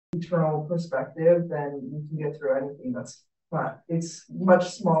eternal perspective, then you can get through anything that's not, it's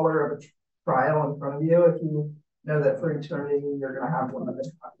much smaller of a trial in front of you if you know that for eternity you're going to have one of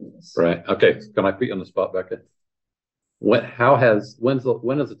the happiness. Right. Okay. Can I put you on the spot, Becca? When is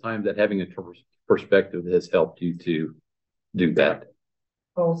the time that having a perspective has helped you to do that?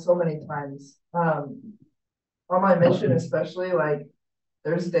 Oh, so many times. On my mission, especially, like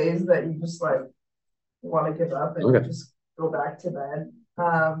there's days that you just like want to give up and you just go back to bed.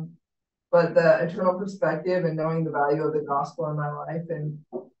 But the eternal perspective and knowing the value of the gospel in my life and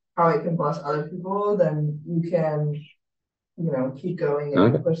how it can bless other people, then you can, keep going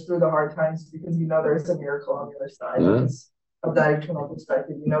and push through the hard times because you know there's a miracle on the other side because of that eternal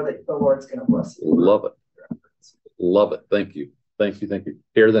perspective. You know that the Lord's going to bless you. Love it. Love it. Thank you. Thank you. Thank you.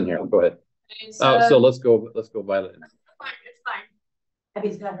 Here, then here. Go ahead. So let's go Violet. It's fine.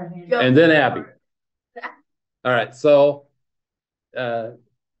 Abby's got her hand. And then Abby. All right. So, oh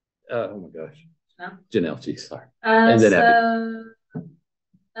my gosh. No. Janelle, geez, sorry. And then Abby.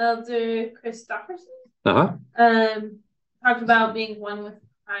 Elder Christopherson. Talked about being one with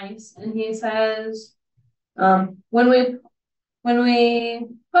Christ, and he says, when we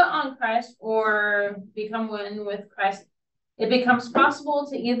put on Christ or become one with Christ, it becomes possible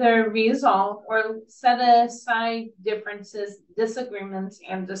to either resolve or set aside differences, disagreements,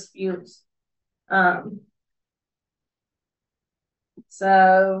 and disputes.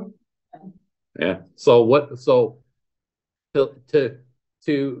 So yeah. So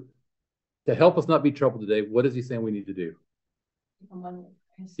to help us not be troubled today, what is he saying we need to do? Become one with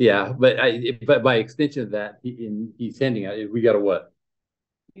Christ. Yeah, but by extension of that, he's hinting at we got to what?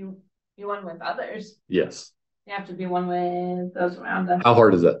 You one with others. Yes. You have to be one with those around us. How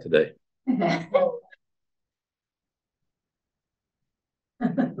hard is that today?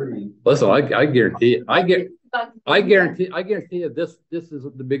 Listen, I guarantee you this is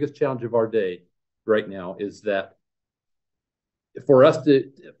the biggest challenge of our day right now is that for us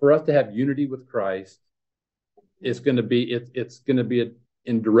to have unity with Christ, it's going to be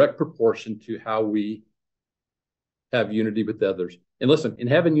in direct proportion to how we have unity with others. And listen, in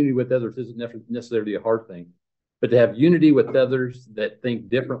having unity with others isn't necessarily a hard thing, but to have unity with others that think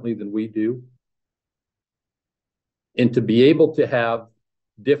differently than we do, and to be able to have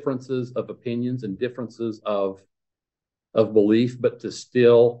differences of opinions and differences of belief, but to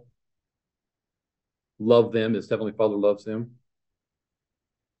still love them as Heavenly Father loves them.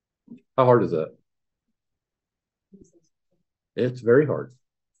 How hard is that? It's very hard.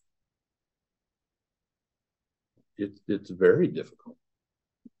 It's very difficult.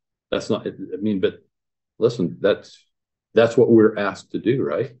 That's not, but listen, that's what we're asked to do,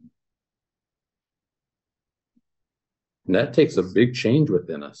 right? And that takes a big change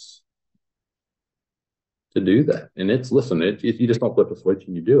within us to do that. And you just don't flip a switch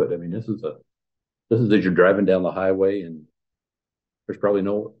and you do it. I mean, this is as you're driving down the highway, and there's probably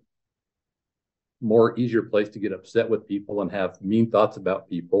no more easier place to get upset with people and have mean thoughts about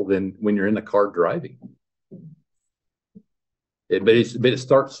people than when you're in the car driving. But it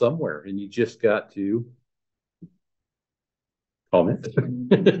starts somewhere, and you just got to comment.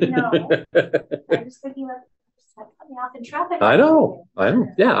 No, I'm just thinking about coming off in traffic. I know.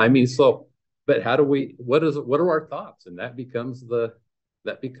 Yeah, but how do what are our thoughts? And that becomes the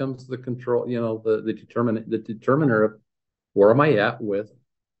control, the determiner of where am I at with,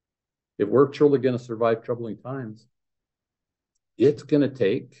 if we're truly going to survive troubling times, it's going to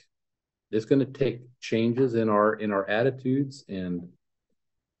take changes in our attitudes, and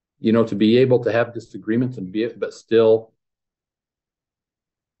to be able to have disagreements but still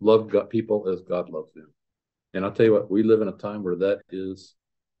love people as God loves them. And I'll tell you what, we live in a time where that is,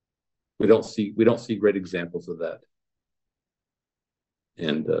 we don't see great examples of that.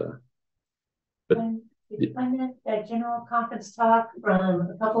 And but did you find that general conference talk from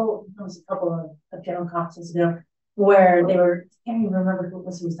a couple of general conferences ago, where they were, I can't even remember who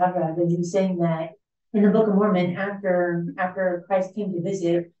was talking about it, but he was saying that in the Book of Mormon, after Christ came to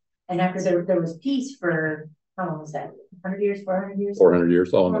visit, and after there was peace for, how long was that? 100 years, 400 years? 400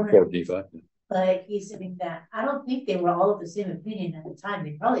 years, all in the 4th Nephi. But he's saying that I don't think they were all of the same opinion at the time.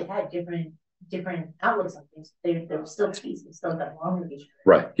 They probably had different outlooks on things. They were still peace. They still got along with each other.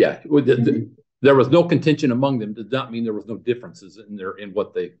 Right. Yeah. There was no contention among them. Does not mean there was no differences in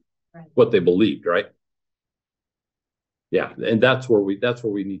what they believed. Right. Yeah, and that's where we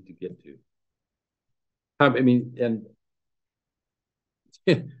need to get to.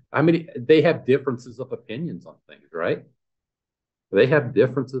 They have differences of opinions on things, right? They have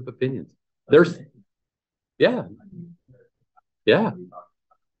differences of opinions. Yeah.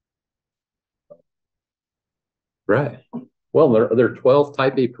 Right. Well, they're 12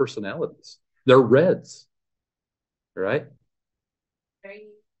 type A personalities. They're reds, right? Very,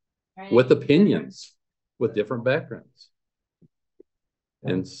 With opinions, with different backgrounds.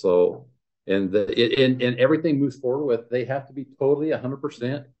 And so, and everything moves forward with, they have to be totally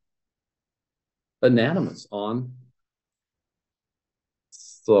 100% unanimous on.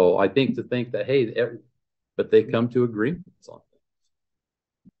 So I think that, hey, but they come to agreements on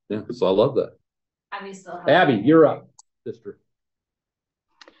things. Yeah, so I love that. Abby, you're up, sister.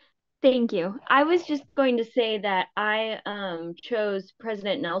 Thank you. I was just going to say that I chose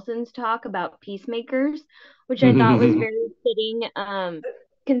President Nelson's talk about peacemakers, which I thought was very fitting,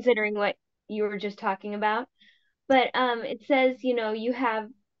 considering what you were just talking about. But it says, you know, you have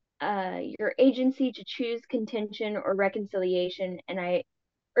your agency to choose contention or reconciliation, and I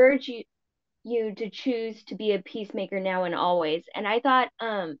urge you to choose to be a peacemaker now and always. And I thought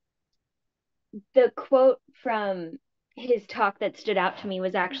the quote from his talk that stood out to me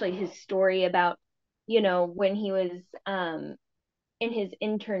was actually his story about, you know, when he was in his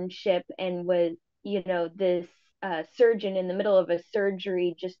internship and was, you know, this surgeon in the middle of a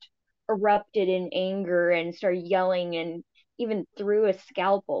surgery just erupted in anger and started yelling and even threw a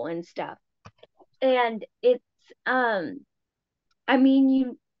scalpel and stuff. And it's I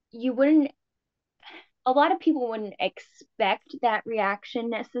mean, you wouldn't, a lot of people wouldn't expect that reaction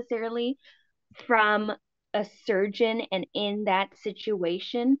necessarily from a surgeon and in that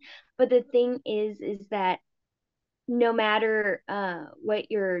situation. But the thing is that no matter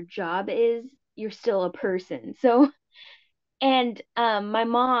what your job is, you're still a person. So, and my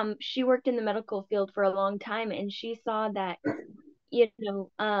mom, she worked in the medical field for a long time, and she saw that, you know,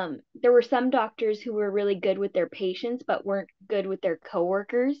 there were some doctors who were really good with their patients but weren't good with their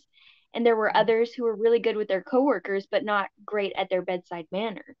coworkers, and there were others who were really good with their coworkers but not great at their bedside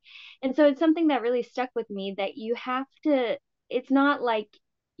manner. And so it's something that really stuck with me, that you have to, it's not like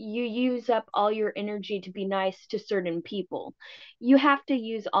you use up all your energy to be nice to certain people. You have to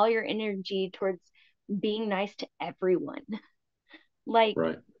use all your energy towards being nice to everyone. Like,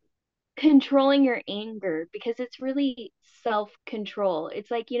 right. Controlling your anger, because it's really self-control. It's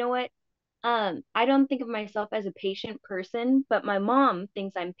like, you know what? I don't think of myself as a patient person, but my mom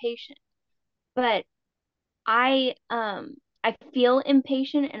thinks I'm patient. But I feel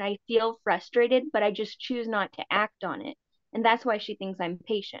impatient and I feel frustrated, but I just choose not to act on it. And that's why she thinks I'm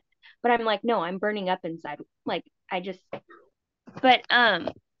patient. But I'm like, no, I'm burning up inside. Like but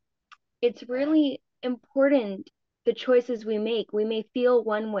it's really important, the choices we make. We may feel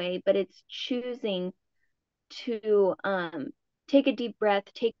one way, but it's choosing to take a deep breath,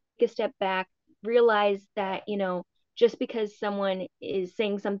 take a step back, realize that, you know, just because someone is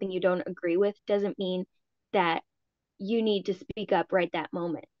saying something you don't agree with doesn't mean that you need to speak up right that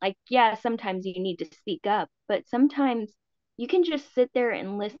moment. Like, yeah, sometimes you need to speak up, but sometimes you can just sit there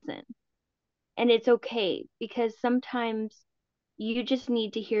and listen. And it's okay, because sometimes you just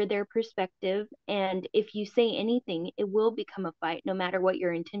need to hear their perspective. And if you say anything, it will become a fight, no matter what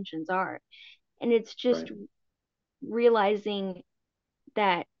your intentions are. And it's just right. realizing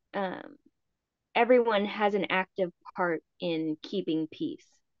that everyone has an active part in keeping peace.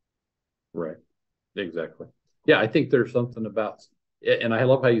 Right. Exactly. Yeah, I think there's something about, and I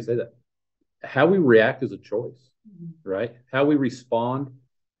love how you say that. How we react is a choice, right? How we respond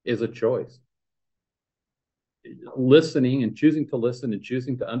is a choice. Listening and choosing to listen and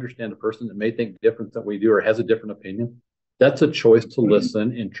choosing to understand a person that may think different than we do or has a different opinion, that's a choice to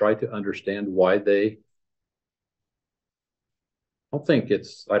listen and try to understand why they. I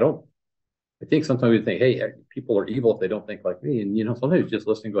think sometimes we think, hey, people are evil if they don't think like me. And, you know, sometimes just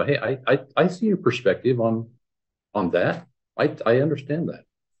listening, go, hey, I see your perspective on that. I understand that.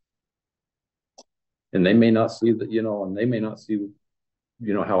 And they may not see that, you know, and they may not see,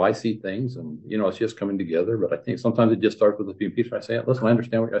 you know, how I see things, and, you know, it's just coming together. But I think sometimes it just starts with us being peaceful. I say, listen, I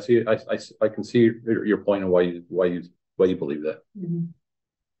understand what I see. I can see your point and why you believe that. Mm-hmm.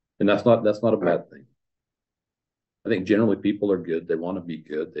 And that's not a bad thing. I think generally people are good. They want to be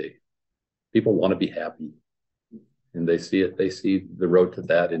good. People want to be happy, and they see the road to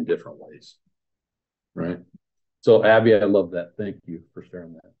that in different ways. Right. So Abby, I love that. Thank you for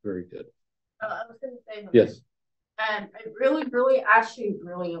sharing that. Very good. I was going to say, yes. And I really actually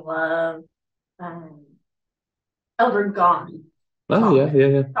love Elder Gone. Oh,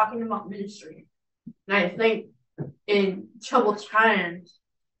 yeah. Talking about ministry. And I think in troubled times,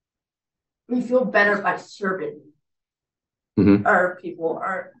 we feel better by serving our people,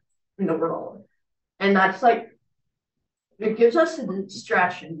 in the world. And that's like, it gives us a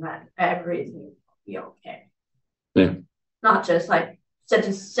distraction that everything will be okay. Yeah. Not just like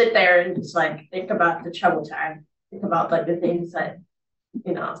sit there and just like think about the trouble time. think about like the things that,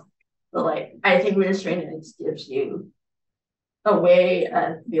 but like I think restraining gives you a way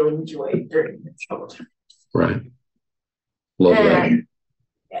of feeling joy during the trouble time. Right. Love that.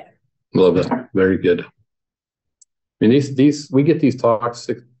 Yeah. Love that. Very good. I mean, we get these talks,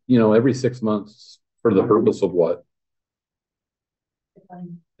 every 6 months for the purpose of what?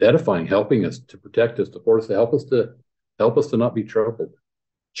 Edifying, helping us, to protect us, to force, to help us to not be troubled.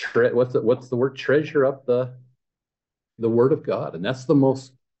 What's the word? Treasure up the word of God. And that's the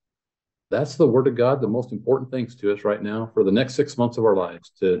word of God, the most important things to us right now for the next 6 months of our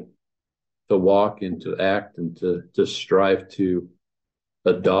lives, to walk and to act and to strive to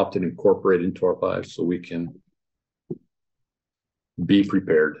adopt and incorporate into our lives so we can be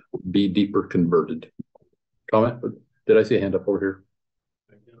prepared, be deeper converted. Comment? Did I see a hand up over here?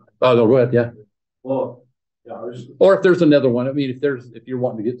 Oh, no, go ahead. Yeah. Well, yeah. Or if there's another one, I mean, if you're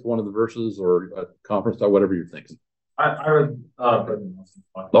wanting to get to one of the verses or a conference or whatever you're thinking. I read President Nelson.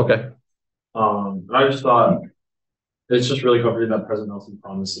 Okay. I just thought it's just really comforting that President Nelson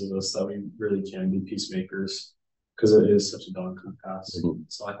promises us that we really can be peacemakers, because it is such a daunting task. Mm-hmm.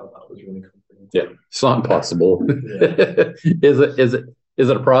 So I thought that was really comforting. Yeah, it's not impossible. Yeah. Is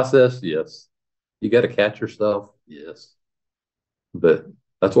it a process? Yes. You got to catch yourself. Yes. But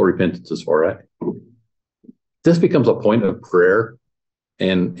that's what repentance is for, right? This becomes a point of prayer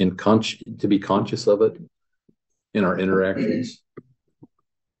and to be conscious of it in our interactions.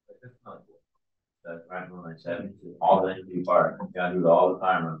 That's right when I said all that you part. You gotta do it all the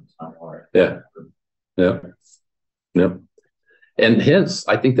time or it's not hard. Yeah. And hence,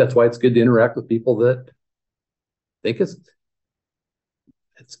 I think that's why it's good to interact with people that think it's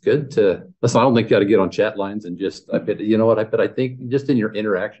good to listen. I don't think you got to get on chat lines and just, I think just in your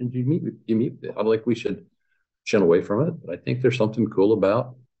interactions, you meet. I don't think we should shun away from it, but I think there's something cool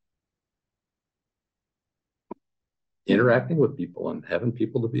about interacting with people and having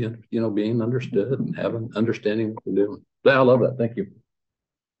people to be, being understood and having understanding what they're doing. I love that. Thank you.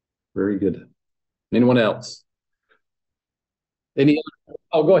 Very good. Anyone else?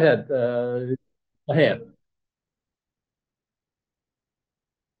 Oh, go ahead. A hand.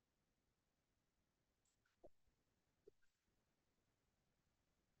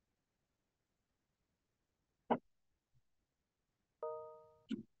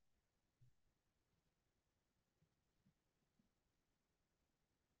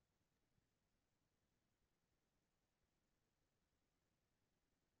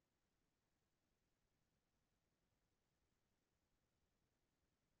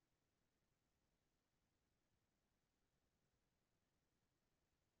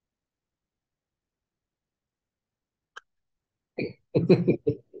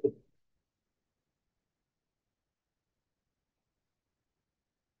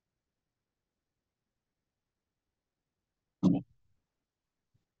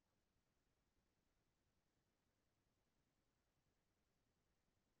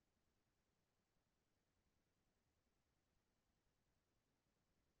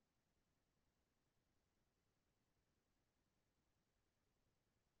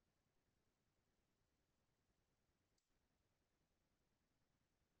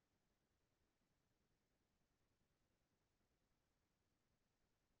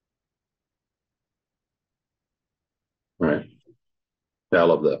 Right. Yeah, I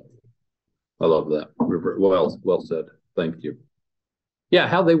love that. Well said. Thank you. Yeah,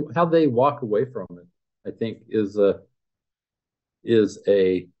 how they walk away from it, I think is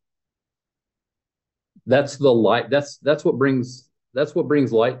that's the light. That's what brings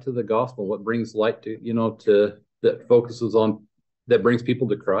light to the gospel. What brings light to that focuses on, that brings people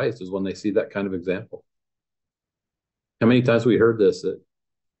to Christ, is when they see that kind of example. How many times we heard this, that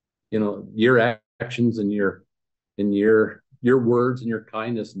your actions and your words and your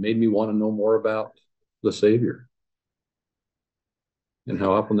kindness made me want to know more about the Savior, and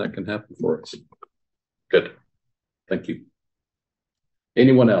how often that can happen for us. Good. Thank you.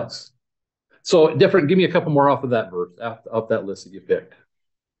 Anyone else? So different, give me a couple more off of that verse, off that list that you picked.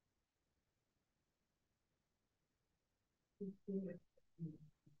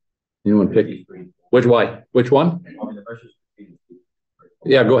 Anyone pick? Which one?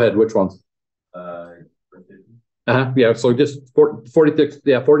 Yeah, go ahead. Which ones? Yeah, so just 46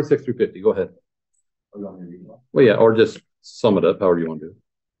 through 50. Go ahead. Well, yeah, or just sum it up however you want to do it.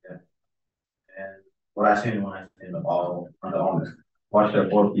 Yeah. And what I say when I say the all on the honest. Watch their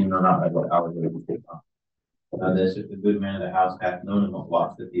forth, you know not by what hours they will come. Now this, if the good man of the house hath known and not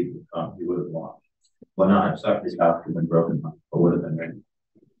watched the people come, he would have watched. But not have suffered his house to have been broken, but would have been ready.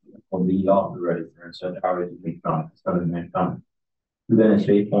 Or be ye also ready, for in such hours as may come, the Son of Man cometh. Who then is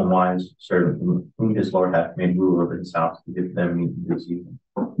faithful and wise servant, whom his Lord hath made ruler over his house, to give them meat in due season.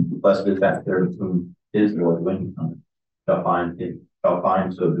 Blessed is that servant whom his Lord, when he cometh, shall find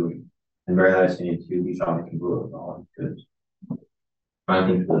so doing. And verily I say unto you, he shall make him ruler of all his goods. I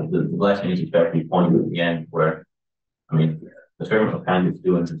think the blessing is especially pointed at the end where, I mean, the servant was kind of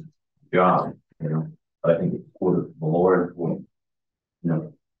doing his job, but I think it's for the Lord will,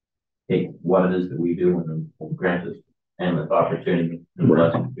 take what it is that we do and will grant us endless opportunity and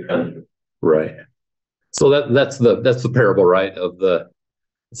blessing because of it. Right. So that's the parable, right?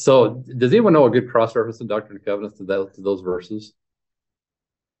 So does anyone know a good cross reference in Doctrine and Covenants to those verses?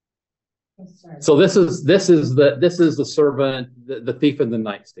 So this is the servant, the thief in the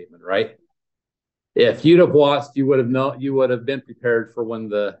night statement, right? If you'd have watched, you would have been prepared for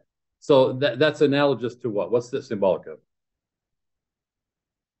when so that's analogous to what? What's that symbolic of?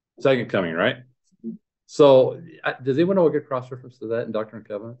 Second coming, right? So does anyone know a good cross reference to that in Doctrine and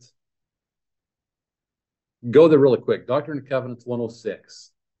Covenants? Go there really quick. Doctrine and Covenants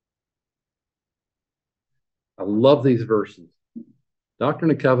 106. I love these verses.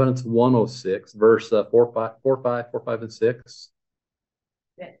 Doctrine and Covenants 106, verse 4, 5, and 6.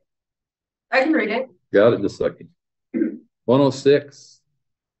 Okay. I can read it. Got it, just a second. 106,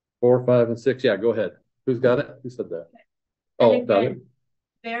 4, 5, and 6. Yeah, go ahead. Who's got it? Who said that? Oh, got it.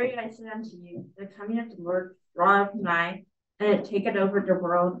 Very I say unto you, the coming of the Lord draweth nigh, and it taketh over the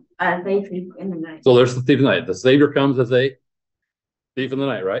world as a thief in the night. So there's the thief in the night. The Savior comes as a thief in the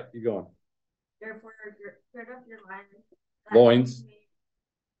night, right? Keep going. Therefore, gird up your loins.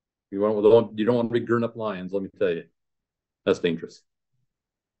 You don't want to be girding up lions, let me tell you. That's dangerous.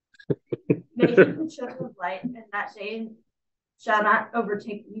 Make the children of light, and that day shall not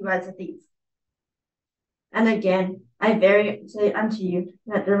overtake you as a thief. And again, I very say unto you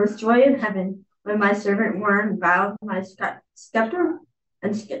that there was joy in heaven when my servant Warren bowed my scepter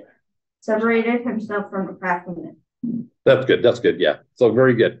and separated himself from the craftsman. That's good. That's good. Yeah. So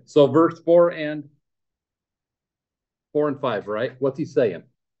very good. So verse 4 and 5, right? What's he saying?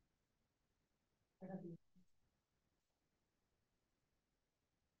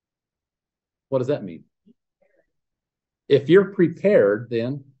 What does that mean? If you're prepared,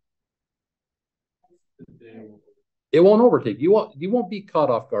 then it won't overtake you. You won't be caught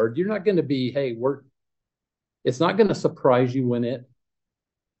off guard. You're not going to be, hey, it's not going to surprise you when it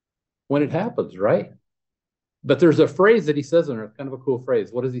happens, right? But there's a phrase that he says in there, kind of a cool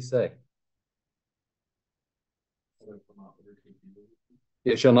phrase. What does he say?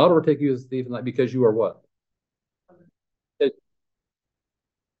 It shall not overtake you as a thief in the night, because you are what?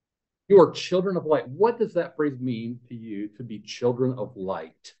 You are children of light. What does that phrase mean to you, to be children of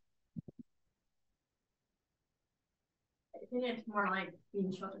light? I think it's more like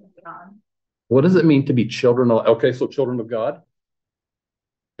being children of God. What does it mean to be children of, okay, so children of God?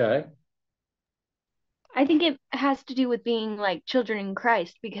 Okay. I think it has to do with being like children in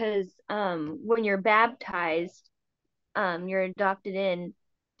Christ, because when you're baptized, you're adopted in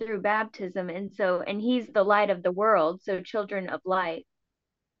through baptism, and he's the light of the world, so children of light.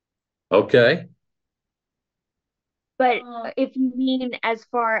 Okay. But if you mean as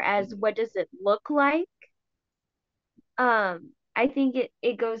far as what does it look like, I think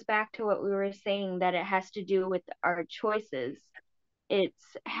it goes back to what we were saying, that it has to do with our choices.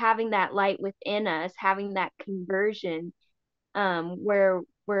 It's having that light within us, having that conversion, where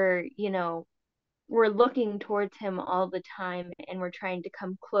we're looking towards him all the time, and we're trying to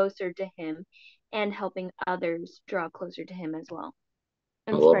come closer to him and helping others draw closer to him as well,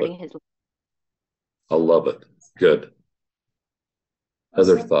 and spreading his light. I love it. Good.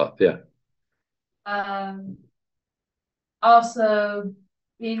 Other thought, yeah. Also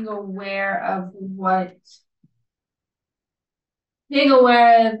being aware of the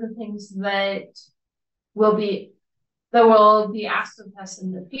things that will be asked of us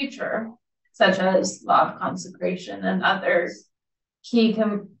in the future, such as law of consecration and other key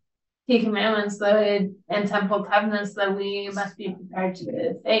commandments and temple covenants that we must be prepared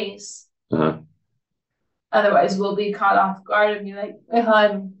to face. Uh-huh. Otherwise, we'll be caught off guard and be like,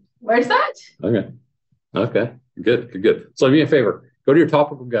 where's that? Okay. Good. So do me a favor. Go to your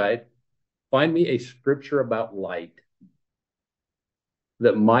topical guide. Find me a scripture about light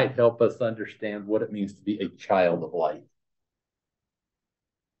that might help us understand what it means to be a child of light.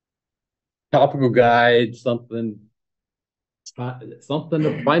 Topical guide, something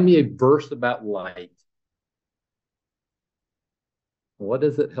to find me a verse about light. What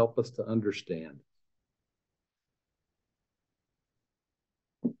does it help us to understand?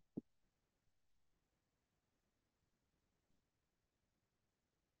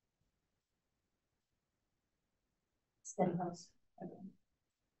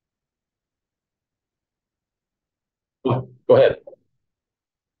 Go ahead.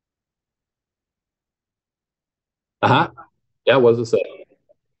 Yeah, what does it say?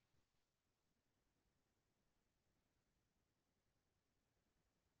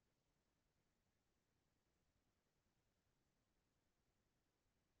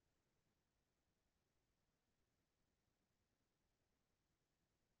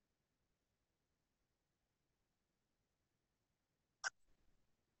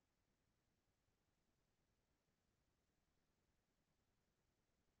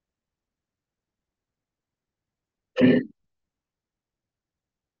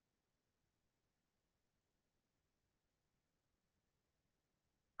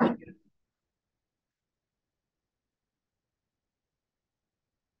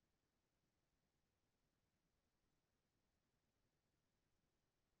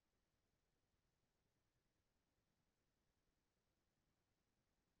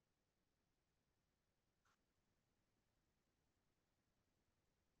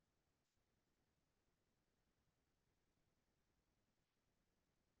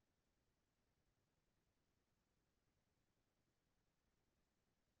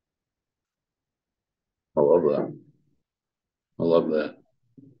 I love that. I love that.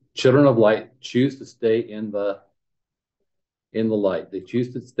 Children of light choose to stay in the light. They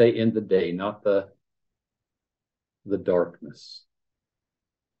choose to stay in the day, not the darkness.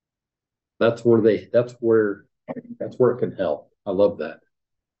 That's where it can help. I love that.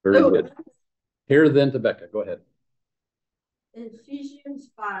 Very good. Here then to Becca. Go ahead. Ephesians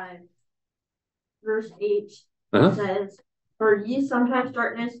 5, verse 8 says, "For ye sometimes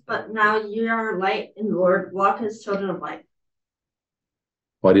darkness, but now ye are light in the Lord. Walk as children of light."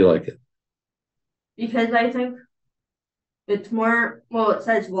 Why do you like it? Because I think it's more, well, it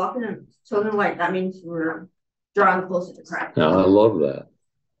says walking as children of light. That means we're drawing closer to Christ. I love that.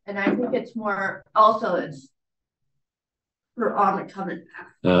 And I think it's more, also, we're on the covenant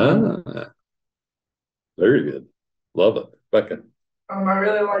path. Very good. Love it. Becca. I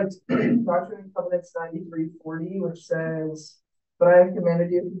really liked Doctrine and Covenants 93:40, which says, "But I have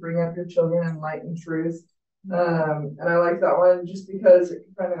commanded you to bring up your children in light and truth." And I like that one just because it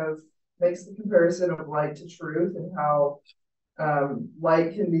kind of makes the comparison of light to truth and how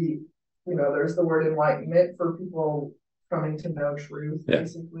light can be, there's the word enlightenment for people coming to know truth,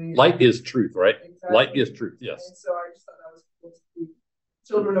 basically. Light is truth, right? Exactly. Light is truth, yes. And so I just thought that was cool to be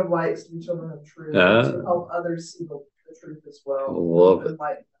children of light, to be children of truth, to help others see the truth as well. Love it.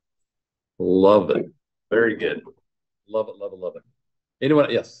 Love it. Very good. Love it, love it, love it. Anyone?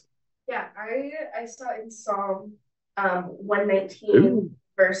 Yes. Yeah, I saw in Psalm 119,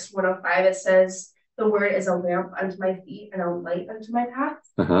 verse 105, it says, "The word is a lamp unto my feet and a light unto my path."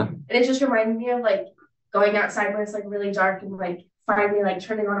 And it just reminded me of like going outside when it's like really dark and like finally like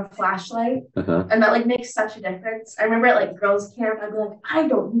turning on a flashlight. And that like makes such a difference. I remember at like girls' camp, I'd be like, I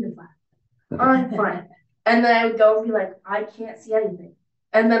don't need a flashlight. I'm fine. And then I would go and be like, I can't see anything.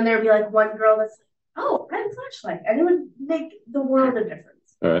 And then there'd be like one girl that's like, oh, I have a flashlight. And it would make the world of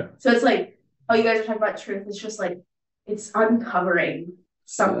difference. All right. So it's like, oh, you guys are talking about truth. It's just like, it's uncovering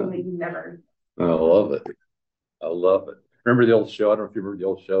something that you never. I love it. I love it. Remember the old show? I don't know if you remember the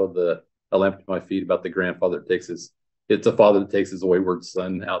old show, A Lamp to My Feet, about the grandfather that it's a father that takes his wayward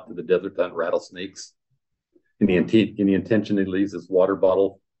son out to the desert to hunt rattlesnakes. And the intention, he leaves his water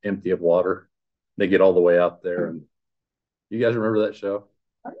bottle empty of water. They get all the way out there. And you guys remember that show?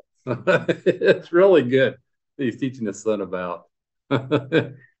 It's really good. He's teaching his son about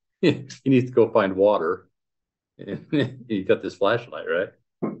he needs to go find water. And he got this flashlight, right?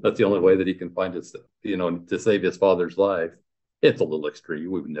 That's the only way that he can find his, to save his father's life. It's a little extreme.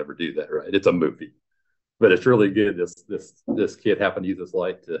 We would never do that, right? It's a movie, but it's really good. This kid happened to use this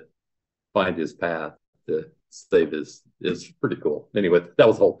light to find his path to save his. It's pretty cool. Anyway, that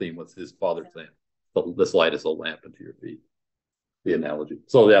was the whole theme, was his father saying, "This light is a lamp unto your feet." The analogy.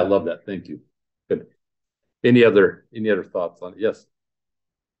 So yeah, I love that. Thank you. Good. Any other thoughts on it? Yes.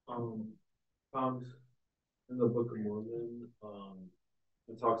 In the Book of Mormon,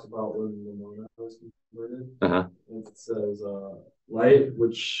 it talks about when Lamona was converted. And it says, light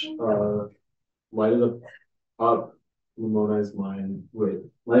which lighted up Lamona's mind.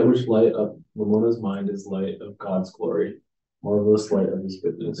 Light which light up Lamona's mind is light of God's glory, marvelous light of his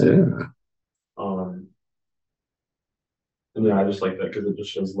goodness. Yeah. And yeah, I just like that because it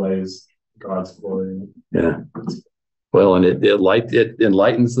just shows light is God's glory. Yeah. Well, and it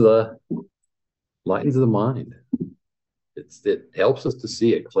enlightens the mind. It helps us to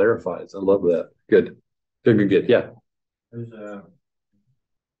see. It clarifies. I love that. Good. Yeah. There's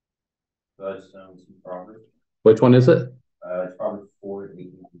some Proverbs. Which one is it? It's probably 4 to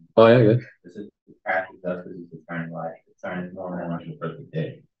 8. Oh, yeah, good. This is the path of justice is the trying life. The trying is more than like the perfect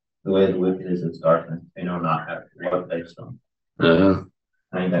day. The way the wicked is its darkness, they know not how what they've done.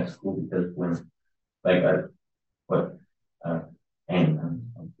 I think that's cool because when, like,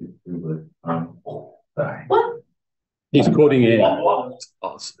 sorry. What? He's quoting Annie.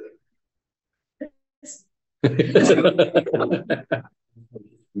 Awesome.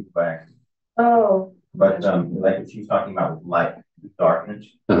 Oh. But like if she's talking about light, darkness,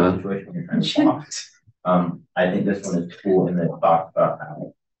 situation when you're trying to talk. I think this one is cool and it talks about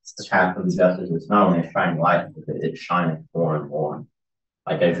how the path of justice is not only a shining light, but it's shining more and more.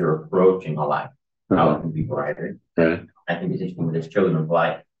 Like as you're approaching a light, how it can be brighter. Right. I think it's interesting with this children of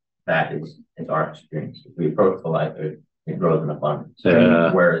light, that is our experience. If we approach the light, it grows in abundance.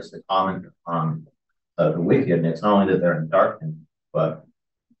 Whereas the common the wicked, it's not only that they're in darkness, but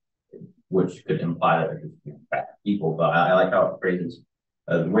which could imply that they're just bad people. But I like how it phrases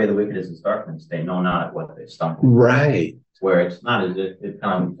the way the wicked is darkness, they know not what they stumble. Right. Where it's not as if it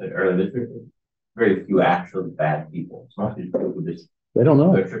kind of said earlier, there's very few actually bad people. It's mostly people who just they don't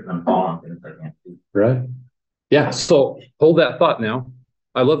know. They're tripping and falling on things they can't do. Right. Yeah. So hold that thought now.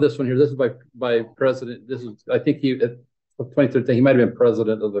 I love this one here. This is by President. This is, I think he, at 2013, he might have been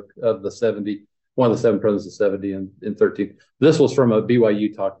president of the 70, one of the 7 presidents of 70 and 13. This was from a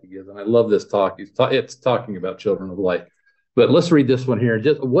BYU talk he gives, and I love this talk. It's talking about children of light. But let's read this one here.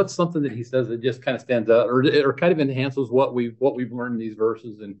 Just what's something that he says that just kind of stands out, or kind of enhances what we've learned in these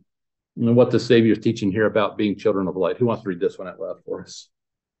verses, and what the Savior is teaching here about being children of light. Who wants to read this one out loud for us?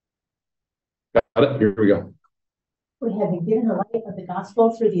 Got it. Here we go. We have been given the light of the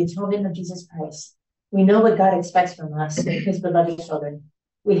gospel through the atonement of Jesus Christ. We know what God expects from us, his beloved children.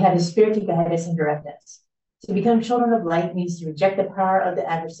 We have his Spirit to guide us and direct us. To become children of light means to reject the power of the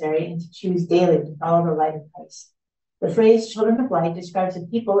adversary and to choose daily to follow the light of Christ. The phrase children of light describes the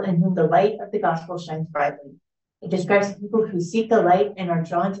people in whom the light of the gospel shines brightly. It describes the people who seek the light and are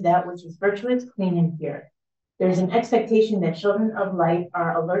drawn to that which is virtuous, clean, and pure. There is an expectation that children of light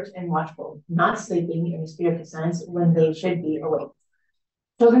are alert and watchful, not sleeping in a spiritual sense when they should be awake.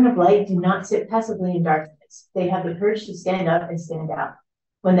 Children of light do not sit passively in darkness. They have the courage to stand up and stand out.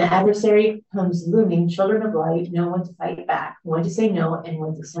 When the adversary comes looming, children of light know when to fight back, when to say no, and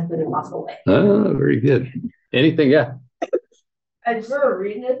when to simply walk away. Oh, very good. Anything? Yeah. As we were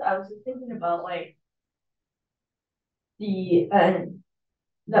reading this, I was just thinking about like the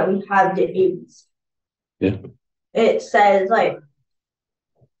that we have the AIDS. Yeah. It says like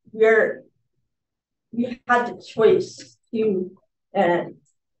you had the choice to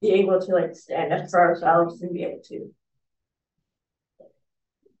be able to like stand up for ourselves and be able to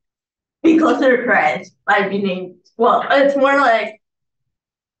be closer to Christ by being well, it's more like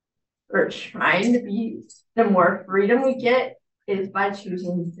we're trying to be, the more freedom we get is by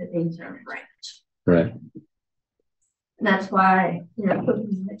choosing the things that are right. Right. And that's why,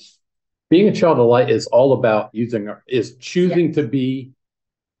 being a child of light is all about choosing to be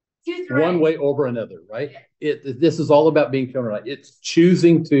one way over another, right? This is all about being children of light. It's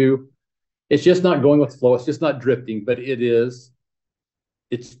choosing to, it's just not going with the flow. It's just not drifting, but it's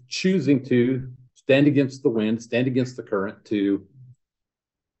choosing to stand against the wind, stand against the current, to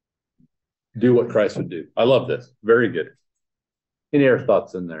do what Christ would do. I love this. Very good. Any other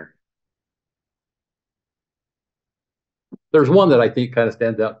thoughts in there? There's one that I think kind of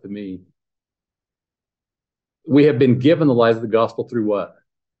stands out to me. We have been given the light of the gospel through what?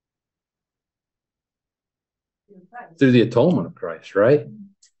 Through the atonement of Christ, right?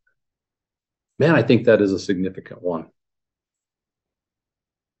 Man, I think that is a significant one.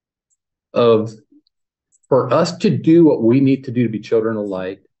 For us to do what we need to do to be children of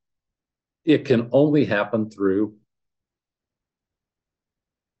light, it can only happen through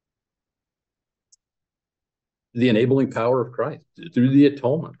the enabling power of Christ, through the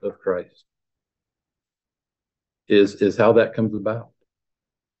atonement of Christ, is how that comes about.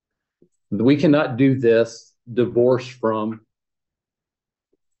 We cannot do this divorced from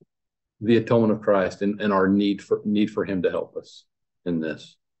the atonement of Christ and our need for him to help us in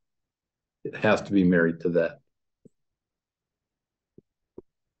this. It has to be married to that.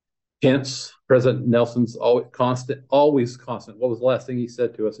 Hence, President Nelson's always constant. What was the last thing he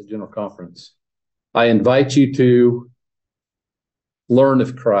said to us at General Conference? I invite you to learn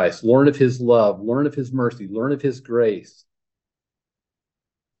of Christ, learn of his love, learn of his mercy, learn of his grace.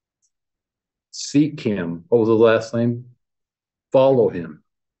 Seek him. What was the last name? Follow him.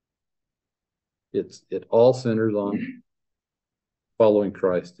 It all centers on following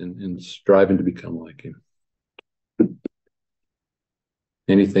Christ and striving to become like him.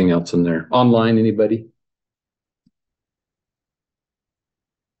 Anything else in there? Online, anybody?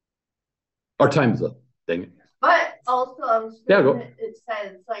 Our time's up. Dang it. But also, Yeah, go. It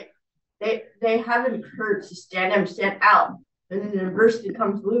says like they have encouraged to stand up, and stand out, and then adversity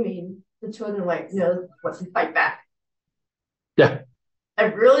comes looming. The children like know what to fight back. Yeah. I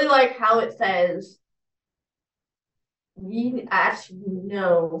really like how it says we actually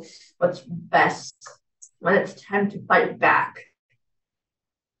know what's best when it's time to fight back.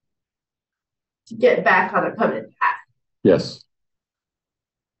 To get back on a covenant path. Yes.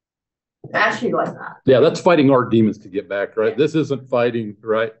 I actually like that. Yeah, that's fighting our demons to get back, right? Yeah. This isn't fighting,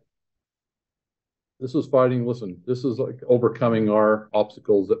 right? This is fighting, listen, this is like overcoming our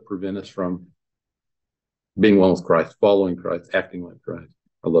obstacles that prevent us from being one with Christ, following Christ, acting like Christ.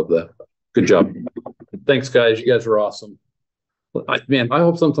 I love that. Good job. Thanks, guys. You guys are awesome. Man, I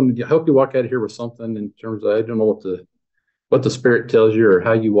hope I hope you walk out of here with something in terms of, I don't know what the Spirit tells you or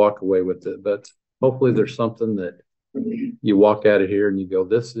how you walk away with it, but hopefully there's something that you walk out of here and you go,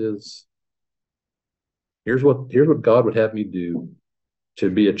 here's what God would have me do to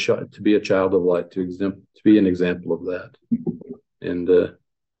be a child of light, to be an example of that. And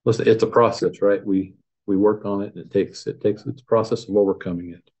listen, it's a process, right? We work on it, and it's a process of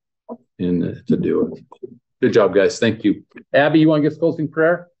overcoming it and to do it. Good job, guys. Thank you. Abby, you want to give closing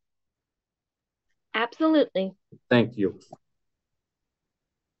prayer? Absolutely. Thank you.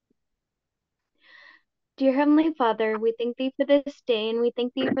 Dear Heavenly Father, we thank Thee for this day, and we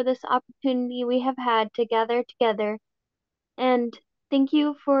thank Thee for this opportunity we have had to gather together. And thank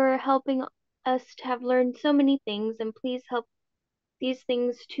You for helping us to have learned so many things, and please help these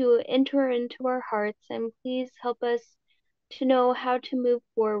things to enter into our hearts, and please help us to know how to move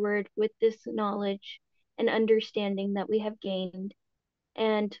forward with this knowledge and understanding that we have gained.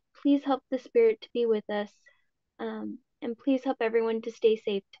 And please help the Spirit to be with us, and please help everyone to stay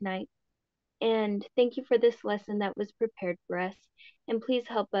safe tonight. And thank You for this lesson that was prepared for us. And please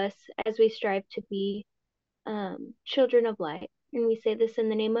help us as we strive to be children of light. And we say this in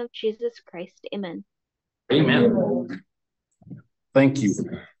the name of Jesus Christ. Amen. Amen. Thank you.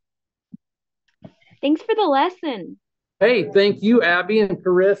 Thanks for the lesson. Hey, thank you, Abby and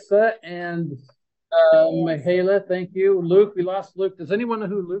Carissa and Michaela. Thank you. Luke, we lost Luke. Does anyone know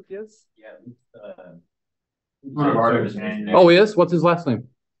who Luke is? Yeah. Oh, he is? What's his last name?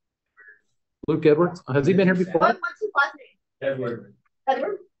 Luke Edwards. Has he been here before? What's his last name? Edward.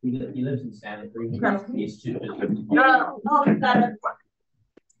 Edward? He lives in Santa Cruz. He's No.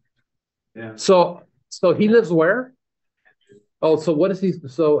 Yeah. So he lives where? Oh, so what is he?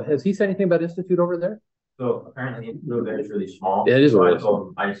 So has he said anything about Institute over there? So apparently the Institute there is really small. Yeah, it is. So I told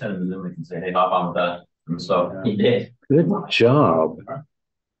him, I just sent him the Zoom link and say, hey, hop on with that. And so he did. Good job.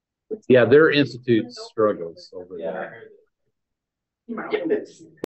 Yeah, their institute struggles over there. Yeah.